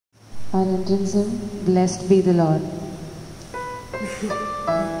Our entrance hymn, Blessed be the Lord.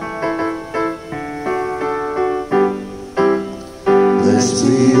 Blessed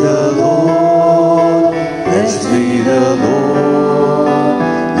be the Lord, blessed be the Lord,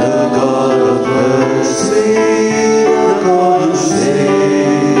 the God of mercy, the God who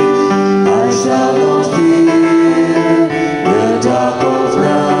saves. I shall not fear the dark of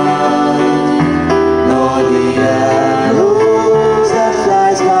night, nor the arrows that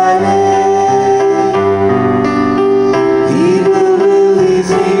flies by day. He will release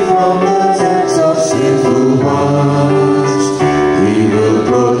me from the hands of sinful ones. He will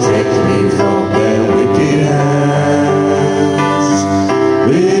protect me from their wicked hands.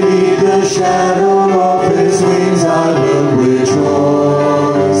 Beneath the shadow of his wings I will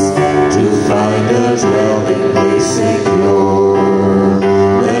rejoice, to find a dwelling place secure.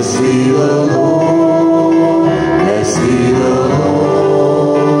 Blessed be the Lord, blessed be the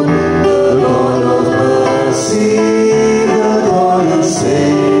Lord, the God of mercy, the God who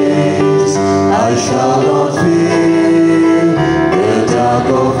saves. I shall not fear the dark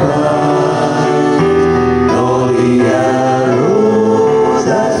of night, nor the arrows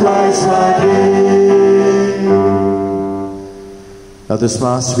that flies by day. Now this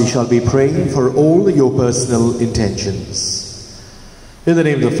Mass we shall be praying for all your personal intentions. In the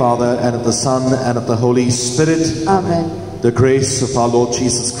name of the Father, and of the Son, and of the Holy Spirit. Amen. The grace of our Lord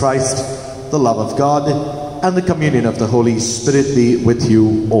Jesus Christ, the love of God, and the communion of the Holy Spirit be with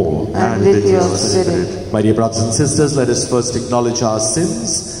you all. And with your spirit. My dear brothers and sisters, let us first acknowledge our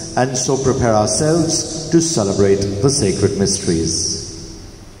sins and so prepare ourselves to celebrate the sacred mysteries.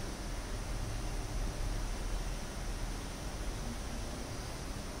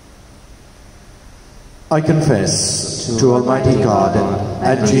 I confess to Almighty God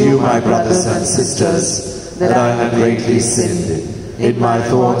and to you, my brothers and sisters, that I have greatly sinned in my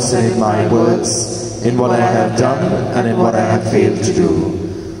thoughts and in my words, in what I have done and in what I have failed to do.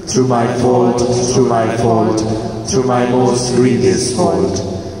 Through my fault, through my most grievous fault.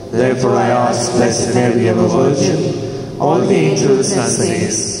 Therefore I ask Blessed Mary, ever Virgin, all the angels and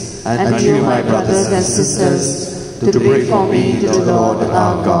saints, and you, my brothers and sisters, to pray for me to the Lord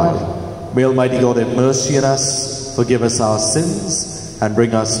our God. May Almighty God have mercy on us, forgive us our sins, and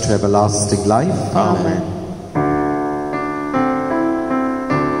bring us to everlasting life. Amen.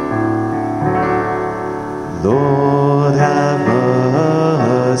 Lord have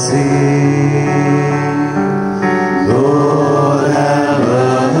mercy. Lord have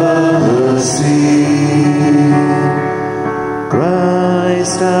mercy.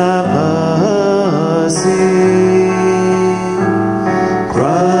 Christ have mercy.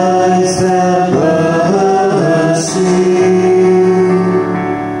 Christ have mercy.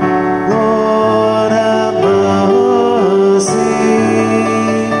 Lord have mercy.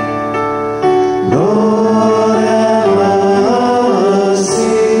 Lord have mercy.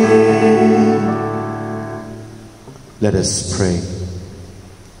 Let us pray.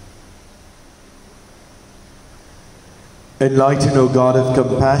 Enlighten, O God of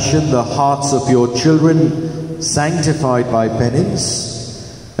compassion, the hearts of your children, sanctified by penance,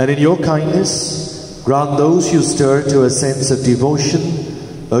 and in your kindness, grant those you stir to a sense of devotion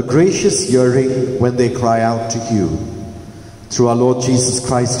a gracious hearing when they cry out to you. Through our Lord Jesus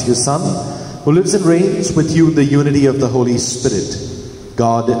Christ, your Son, who lives and reigns with you in the unity of the Holy Spirit,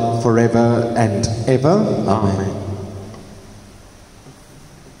 God forever and ever. Amen.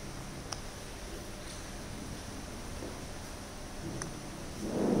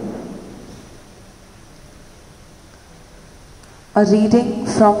 A reading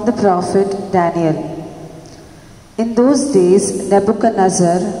from the prophet Daniel. In those days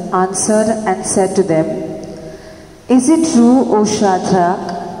Nebuchadnezzar answered and said to them, Is it true, O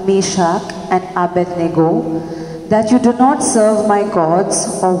Shadrach, Meshach, and Abednego, that you do not serve my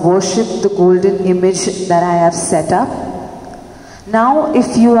gods or worship the golden image that I have set up? Now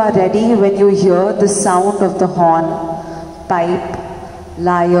if you are ready when you hear the sound of the horn, pipe,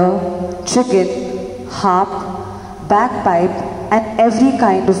 lyre, trigon, harp, bagpipe, and every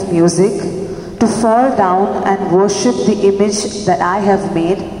kind of music, to fall down and worship the image that I have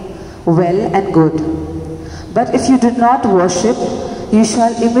made, well and good. But if you do not worship, you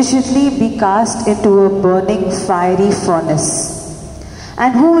shall immediately be cast into a burning fiery furnace.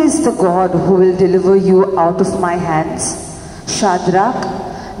 And who is the God who will deliver you out of my hands?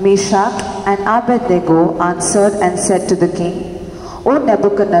 Shadrach, Meshach, and Abednego answered and said to the king, O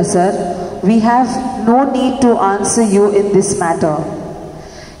Nebuchadnezzar, we have no need to answer you in this matter.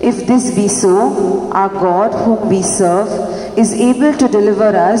 If this be so, our God whom we serve is able to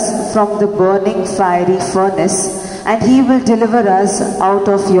deliver us from the burning fiery furnace and he will deliver us out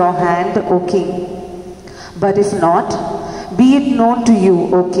of your hand, O king. But if not, be it known to you,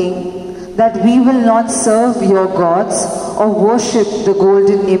 O king, that we will not serve your gods or worship the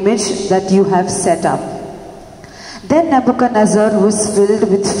golden image that you have set up." Then Nebuchadnezzar was filled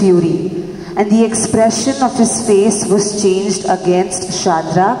with fury, and the expression of his face was changed against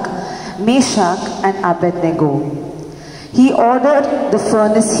Shadrach, Meshach, and Abednego. He ordered the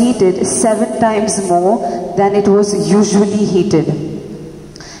furnace heated 7 times more than it was usually heated.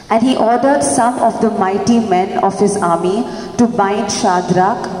 And he ordered some of the mighty men of his army to bind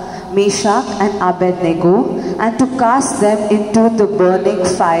Shadrach, Meshach, and Abednego, and to cast them into the burning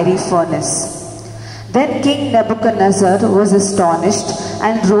fiery furnace. Then King Nebuchadnezzar was astonished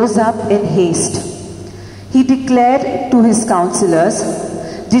and rose up in haste. He declared to his counselors,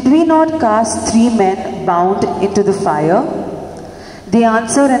 "Did we not cast 3 men bound into the fire?" They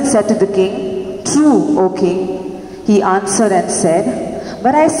answered and said to the king, "True, O king." He answered and said,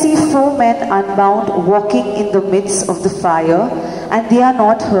 "But I see 4 men unbound walking in the midst of the fire, and they are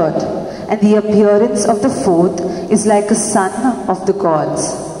not hurt, and the appearance of the 4th is like a son of the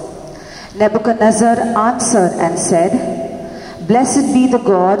gods." Nebuchadnezzar answered and said, "Blessed be the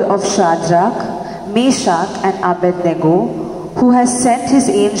God of Shadrach, Meshach, and Abednego, who has sent his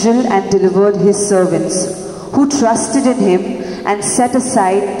angel and delivered his servants, who trusted in him and set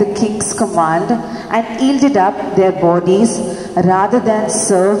aside the king's command and yielded up their bodies rather than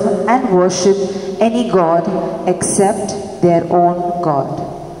serve and worship any god except their own God."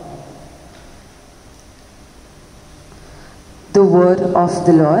 The word of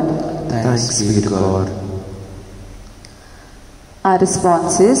the Lord. Thanks be to God. Our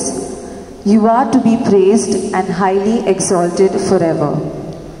response is, "You are to be praised and highly exalted forever."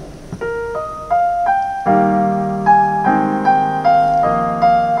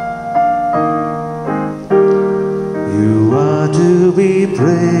 You are to be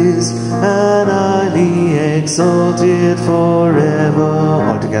praised and highly exalted forever.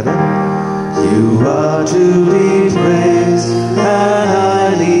 All together. You are to be praised and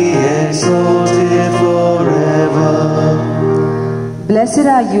highly exalted forever. Blessed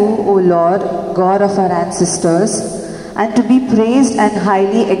are you, O Lord, God of our ancestors, and to be praised and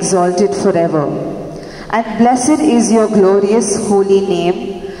highly exalted forever. And blessed is your glorious holy name,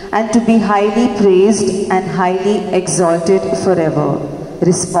 and to be highly praised and highly exalted forever.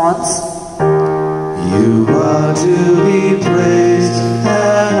 Response: You are to be praised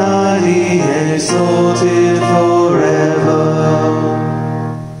and highly exalted forever.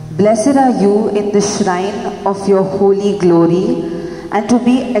 Blessed are you in the shrine of your holy glory, and to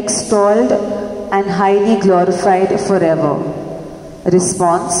be extolled and highly glorified forever.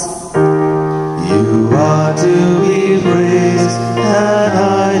 Response: You are to be praised and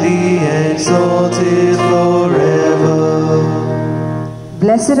highly exalted forever.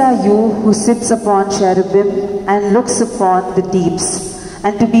 Blessed are you who sits upon cherubim and looks upon the deeps,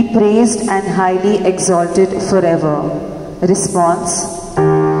 and to be praised and highly exalted forever. Response: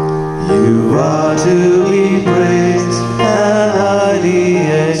 You are to be praised and highly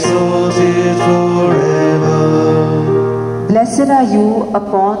exalted forever. Blessed are you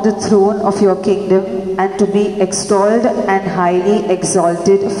upon the throne of your kingdom, and to be extolled and highly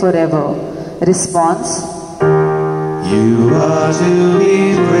exalted forever. Response: You are to be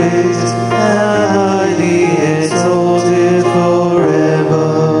praised and highly exalted forever.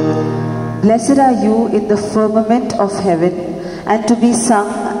 Blessed are you in the firmament of heaven, and to be sung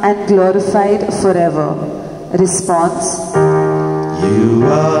and glorified forever. Response: You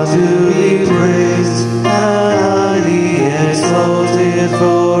are to be praised and highly exalted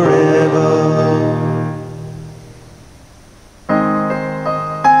forever.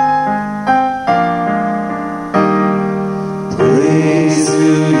 Praise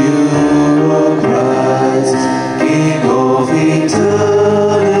to you, O Christ, King of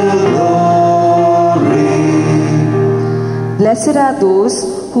eternal glory. blessed are those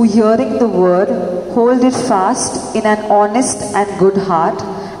who, hearing the word, hold it fast in an honest and good heart,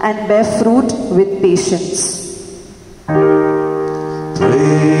 and bear fruit with patience.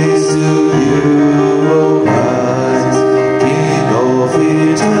 Praise to you, O Christ, King of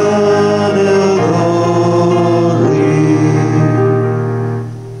eternal glory.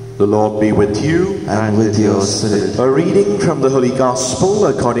 The Lord be with you. And with your spirit. A reading from the Holy Gospel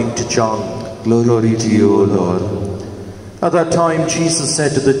according to John. Glory to you, O Lord. At that time Jesus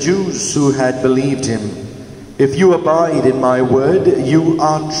said to the Jews who had believed him, "If you abide in my word, you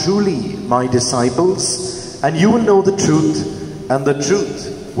are truly my disciples, and you will know the truth, and the truth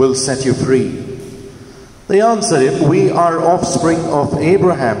will set you free." They answered him, "We are offspring of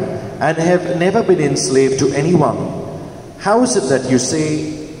Abraham and have never been enslaved to anyone. How is it that you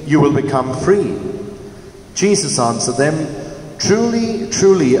say you will become free?" Jesus answered them, "Truly,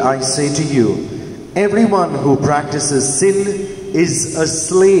 truly, I say to you, everyone who practices sin is a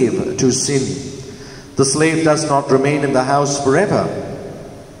slave to sin. The slave does not remain in the house forever.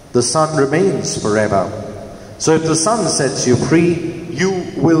 The Son remains forever. So if the Son sets you free, you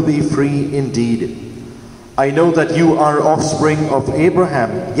will be free indeed. I know that you are offspring of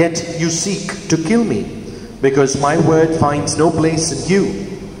Abraham, yet you seek to kill me, because my word finds no place in you.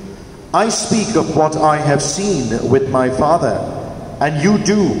 I speak of what I have seen with my Father, and you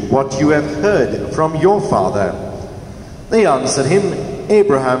do what you have heard from your father." They answered him,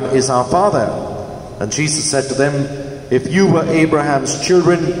 "Abraham is our father." And Jesus said to them, "If you were Abraham's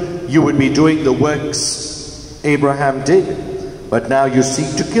children, you would be doing the works Abraham did. But now you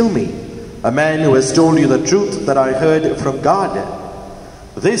seek to kill me, a man who has told you the truth that I heard from God.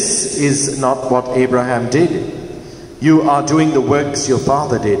 This is not what Abraham did. You are doing the works your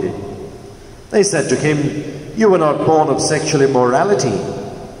father did." They said to him, "You were not born of sexual immorality.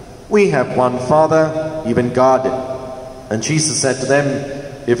 We have one Father, even God." And Jesus said to them,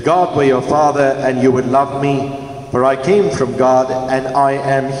 "If God were your Father, and you would love me, for I came from God and I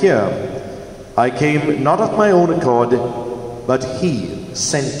am here. I came not of my own accord, but He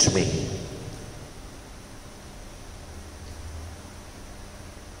sent me."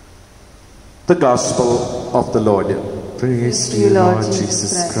 The Gospel of the Lord. Praise to you, Lord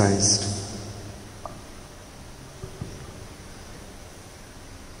Jesus Christ.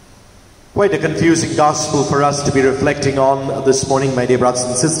 Quite a confusing gospel for us to be reflecting on this morning, my dear brothers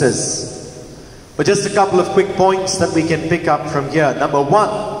and sisters. But just a couple of quick points that we can pick up from here. Number one,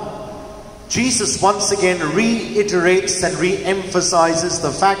 Jesus once again reiterates and re-emphasizes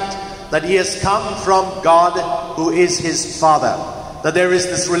the fact that he has come from God, who is his Father. That there is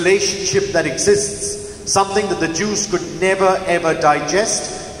this relationship that exists, something that the Jews could never ever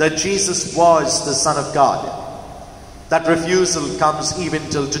digest, that Jesus was the Son of God. That refusal comes even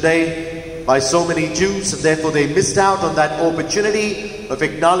till today by so many Jews, and therefore they missed out on that opportunity of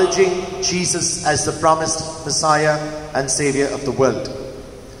acknowledging Jesus as the promised Messiah and Savior of the world.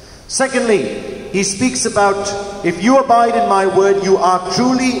 Secondly, he speaks about, "If you abide in my word, you are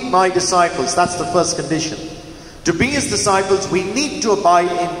truly my disciples." That's the first condition. To be his disciples, we need to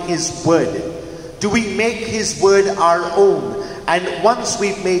abide in his word. Do we make his word our own? And once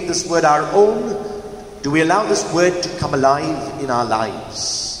we've made this word our own, do we allow this word to come alive in our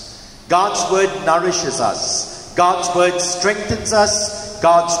lives? God's word nourishes us. God's word strengthens us.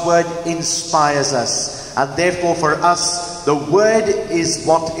 God's word inspires us. And therefore for us, the word is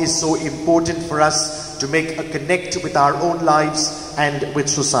what is so important for us to make a connect with our own lives and with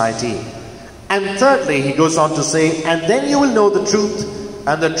society. And thirdly, he goes on to say, "And then you will know the truth,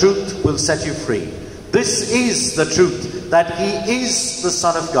 and the truth will set you free." This is the truth, that he is the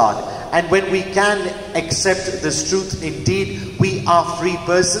Son of God. And when we can accept this truth, indeed, we are free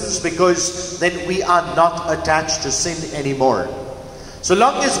persons, because then we are not attached to sin anymore. So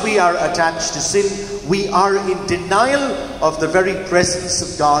long as we are attached to sin, we are in denial of the very presence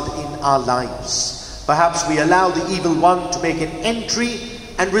of God in our lives. Perhaps we allow the evil one to make an entry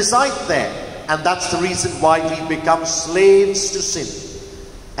and reside there. And that's the reason why we become slaves to sin.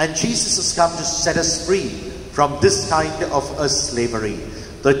 And Jesus has come to set us free from this kind of a slavery.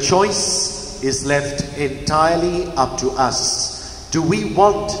 The choice is left entirely up to us. Do we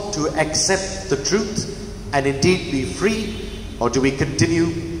want to accept the truth and indeed be free, or do we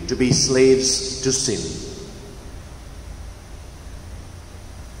continue to be slaves to sin?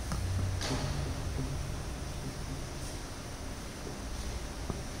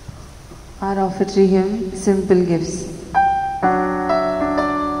 Our offertory hymn, Simple Gifts.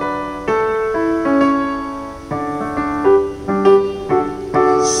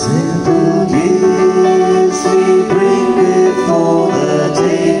 Simple gifts we bring before the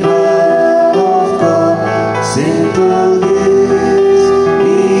table of God. Simple gifts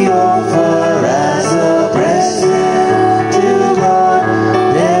we offer as a present to God.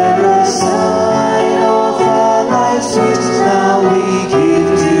 They're a sign of our life's gifts. Now we give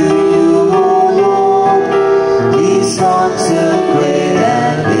to you, O Lord. We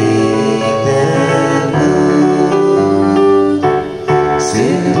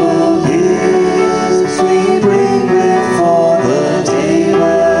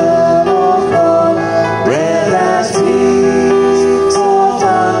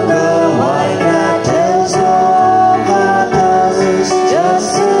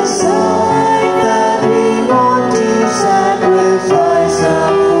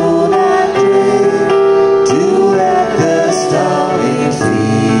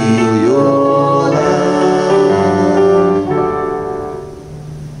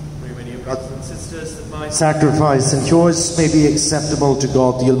brothers and sisters, that my sacrifice and yours may be acceptable to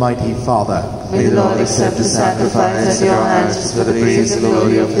God the Almighty Father. May the Lord accept the sacrifice at your hands for the praise and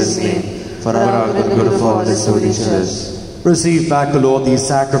glory of his name, for our good and good of all his holy church. Receive back, O Lord, these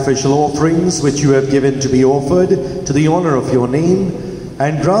sacrificial offerings which you have given to be offered to the honor of your name,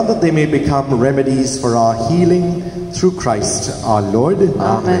 and grant that they may become remedies for our healing through Christ our Lord.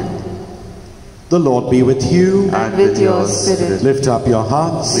 Amen. The Lord be with you. And with your spirit. Lift up your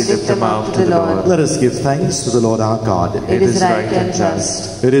hearts. We lift them up to the Lord. Let us give thanks to the Lord our God. It is right and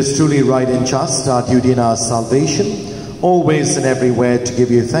just. It is truly right and just, our duty and our salvation, always and everywhere to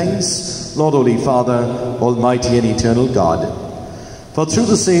give you thanks, Lord, Holy Father, Almighty and eternal God. For through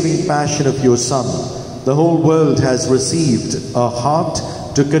the saving passion of your Son, the whole world has received a heart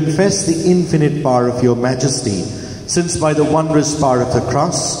to confess the infinite power of your majesty, since by the wondrous power of the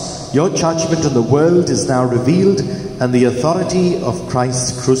cross, your judgment on the world is now revealed, and the authority of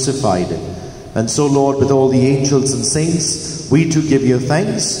Christ crucified. And so, Lord, with all the angels and saints, we too give you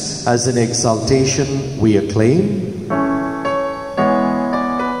thanks, as in exaltation we acclaim.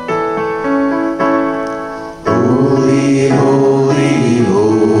 Holy, holy,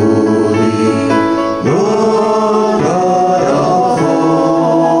 holy, Lord God of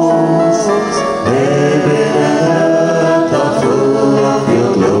hosts, heaven and earth are full of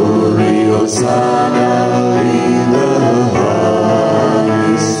your glory. Hosanna in the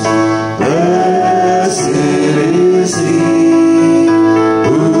highest. Blessed is he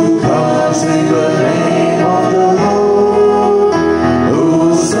who comes in the name of the Lord.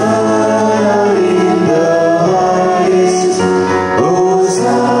 Hosanna in the highest.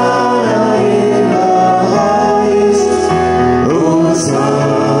 Hosanna in the highest.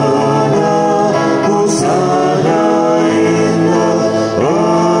 Hosanna, Hosanna in the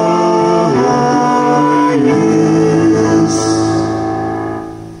highest.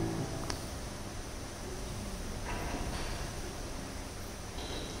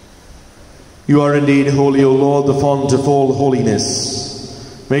 You are indeed holy, O Lord, the font of all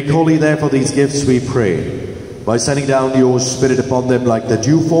holiness. Make holy, therefore, these gifts, we pray, by sending down your Spirit upon them like the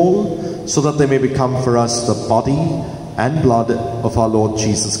dewfall, so that they may become for us the body and blood of our Lord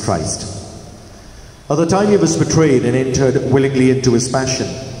Jesus Christ. At the time he was betrayed and entered willingly into his passion,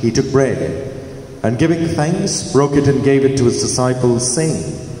 he took bread, and giving thanks, broke it and gave it to his disciples, saying,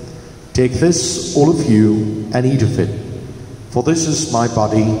 "Take this, all of you, and eat of it, for this is my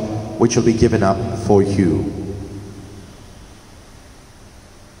body, which will be given up for you."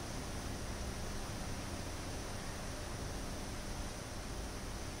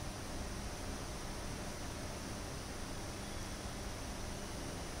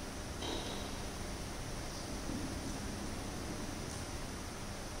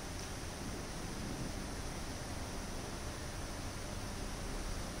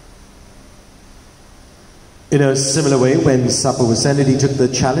 In a similar way, when supper was ended, he took the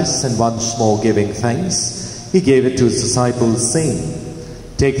chalice, and once more giving thanks, he gave it to his disciples, saying,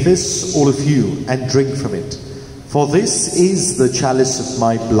 "Take this, all of you, and drink from it. For this is the chalice of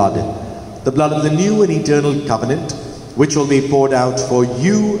my blood, the blood of the new and eternal covenant, which will be poured out for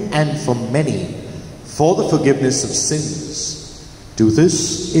you and for many, for the forgiveness of sins. Do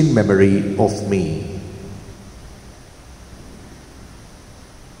this in memory of me."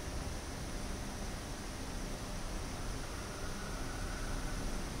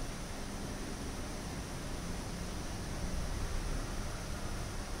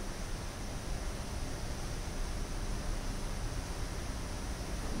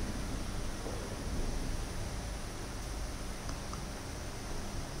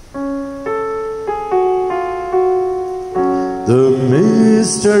 The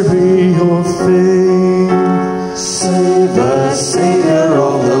mystery of faith. Save the Savior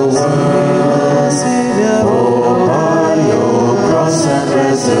of the world, for by your cross and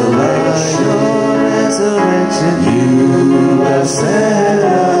resurrection, you have set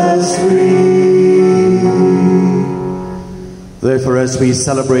us free. Therefore, as we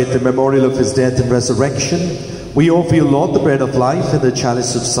celebrate the memorial of his death and resurrection, we offer you, Lord, the bread of life and the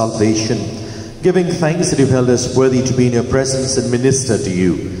chalice of salvation, giving thanks that you've held us worthy to be in your presence and minister to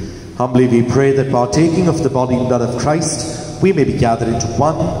you. Humbly we pray that, partaking of the body and blood of Christ, we may be gathered into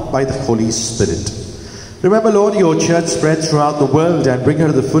one by the Holy Spirit. Remember, Lord, your church spread throughout the world, and bring her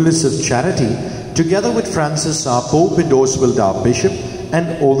to the fullness of charity, together with Francis, our Pope, and Oswald, our Bishop,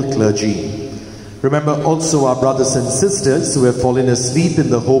 and all the clergy. Remember also our brothers and sisters who have fallen asleep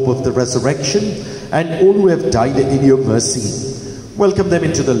in the hope of the resurrection, and all who have died in your mercy. Welcome them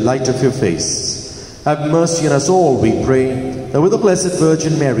into the light of your face. Have mercy on us all, we pray, that with the Blessed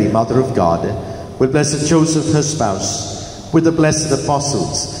Virgin Mary, Mother of God, with Blessed Joseph, her spouse, with the blessed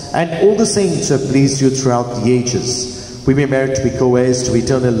apostles, and all the saints who have pleased you throughout the ages, we may merit to be co-heirs to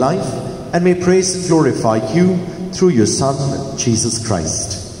eternal life, and may praise and glorify you through your Son, Jesus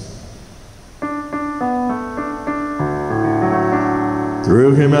Christ.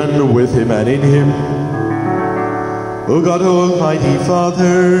 Through him and with him and in him, O God, Almighty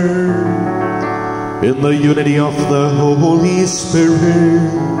Father, in the unity of the Holy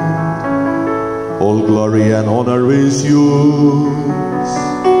Spirit, all glory and honor is yours,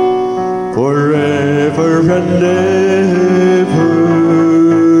 forever and ever.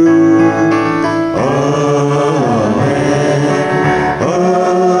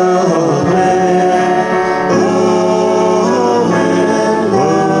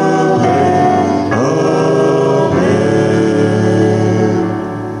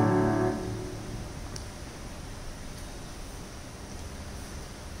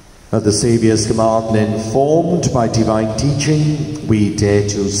 At the Saviour's command, informed by divine teaching, we dare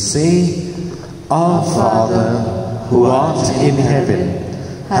to say, Our Father, who art in heaven,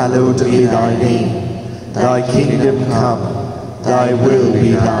 hallowed be thy name. Thy kingdom come, thy will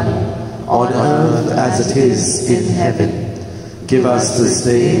be done, on earth as it is in heaven. Give us this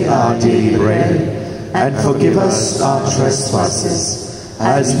day our daily bread, and forgive us our trespasses,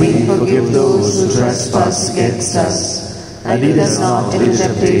 as we forgive those who trespass against us. And lead us not into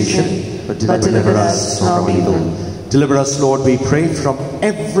temptation, but deliver us from evil. Deliver us, Lord, we pray, from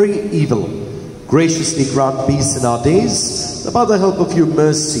every evil. Graciously grant peace in our days, that by the help of your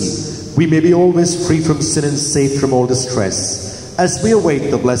mercy, we may be always free from sin and safe from all distress, as we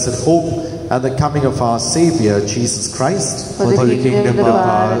await the blessed hope and the coming of our Saviour, Jesus Christ. For the kingdom, the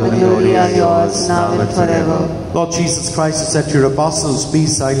power, and the glory are yours, now and forever. Lord Jesus Christ, who said to your apostles,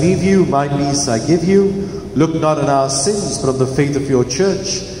 Peace I leave you, my peace I give you, look not on our sins, but on the faith of your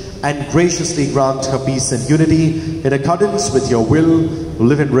church, and graciously grant her peace and unity in accordance with your will, who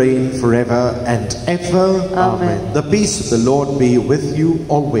live and reign forever and ever. Amen. The peace of the Lord be with you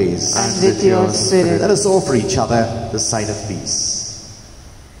always. And with your spirit. Let us offer each other the sign of peace.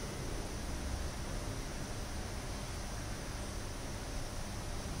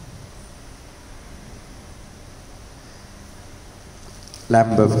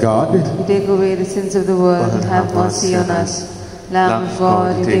 Lamb of God, you take away the sins of the world, have mercy on us. Lamb of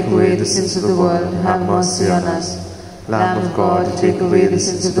God, you take away the sins of the world, have mercy on us. Lamb of God, you take away the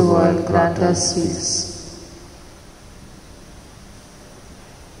sins of the world, grant us peace.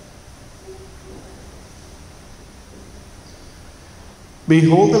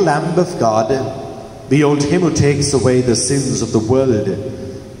 Behold the Lamb of God, behold him who takes away the sins of the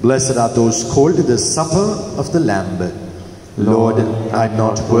world. Blessed are those called to the supper of the Lamb. Lord, I am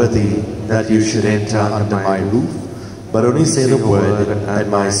not worthy that you should enter under my roof, but only say the word, and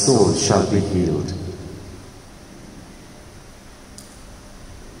my soul shall be healed.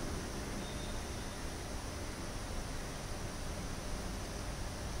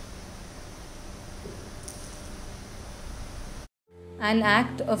 An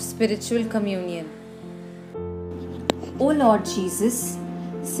act of spiritual communion. O Lord Jesus,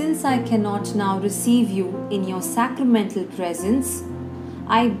 since I cannot now receive you in your sacramental presence,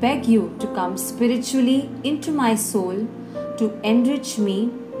 I beg you to come spiritually into my soul to enrich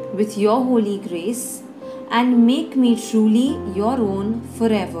me with your holy grace and make me truly your own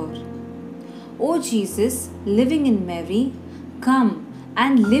forever. O Jesus, living in Mary, come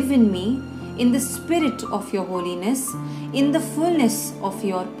and live in me in the spirit of your holiness, in the fullness of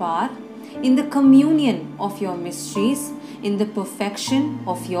your power, in the communion of your mysteries, in the perfection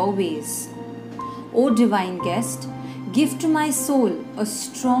of your ways. O divine guest, give to my soul a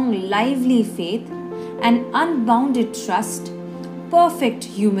strong, lively faith, an unbounded trust, perfect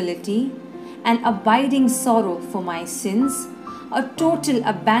humility, an abiding sorrow for my sins, a total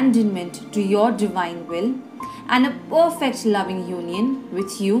abandonment to your divine will, and a perfect loving union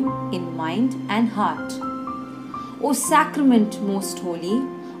with you in mind and heart. O sacrament most holy,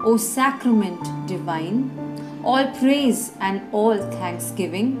 O sacrament divine, all praise and all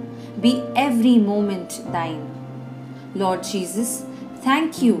thanksgiving be every moment thine. Lord Jesus,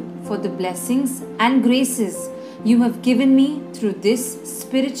 thank you for the blessings and graces you have given me through this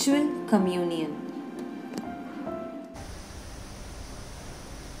spiritual communion.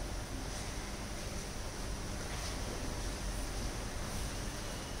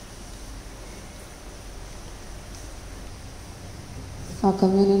 Our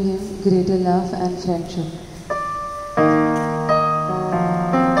communion hymn, Greater Love and Friendship.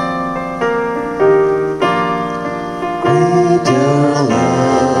 Greater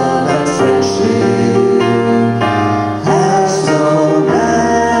love and friendship has no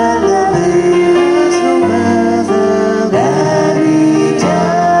man than this, no man than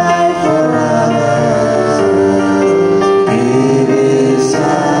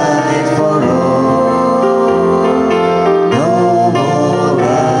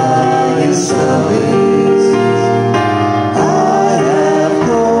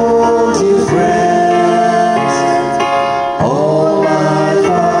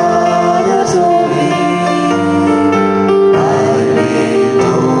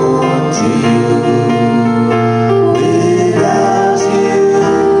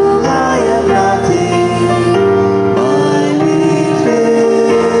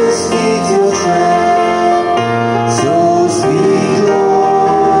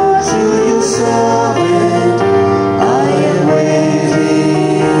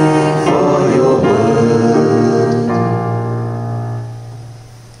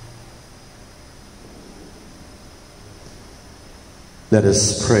Let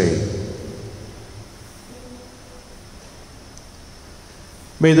us pray.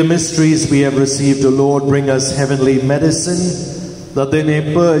 May the mysteries we have received, O Lord, bring us heavenly medicine, that they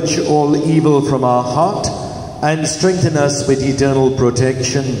may purge all evil from our heart and strengthen us with eternal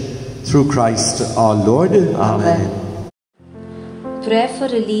protection through Christ our Lord. Amen. Prayer for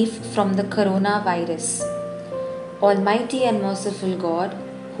relief from the coronavirus. Almighty and merciful God,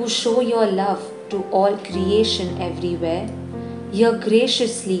 who show your love to all creation everywhere, hear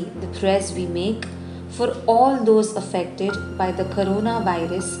graciously the prayers we make for all those affected by the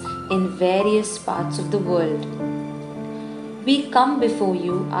coronavirus in various parts of the world. We come before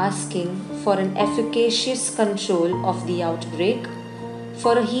you asking for an efficacious control of the outbreak,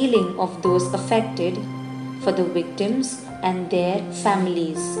 for a healing of those affected, for the victims and their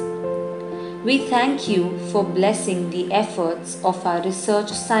families. We thank you for blessing the efforts of our research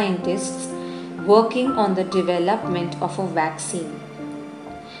scientists working on the development of a vaccine.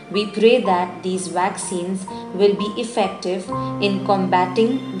 We pray that these vaccines will be effective in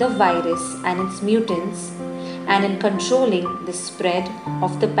combating the virus and its mutants and in controlling the spread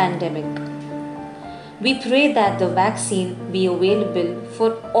of the pandemic. We pray that the vaccine be available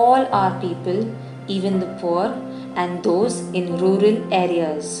for all our people, even the poor and those in rural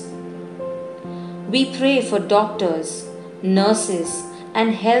areas. We pray for doctors, nurses,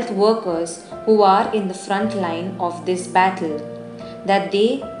 and health workers who are in the front line of this battle, that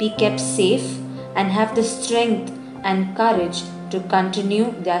they be kept safe and have the strength and courage to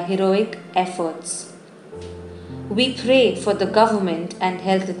continue their heroic efforts. We pray for the government and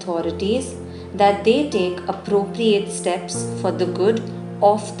health authorities that they take appropriate steps for the good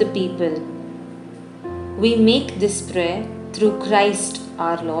of the people. We make this prayer through Christ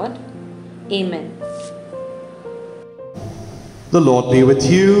our Lord. Amen. The Lord be with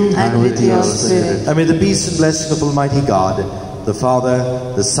you. And with your spirit. And may the peace and blessing of Almighty God, the Father,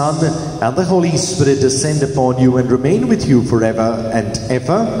 the Son, and the Holy Spirit descend upon you and remain with you forever and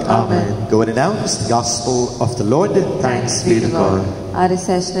ever. Amen. Go and announce the gospel of the Lord. Thanks be to God. Our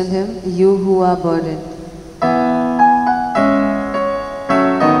recessional hymn, You Who Are Burdened.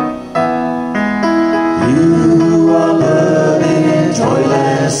 You who are burdened,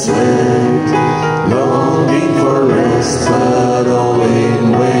 joyless weight, longing for rest but all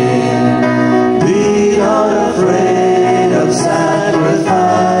in vain. Be not afraid of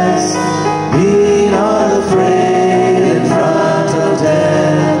sacrifice, be not afraid in front of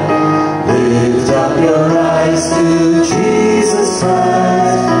death. Lift up your eyes to Jesus Christ.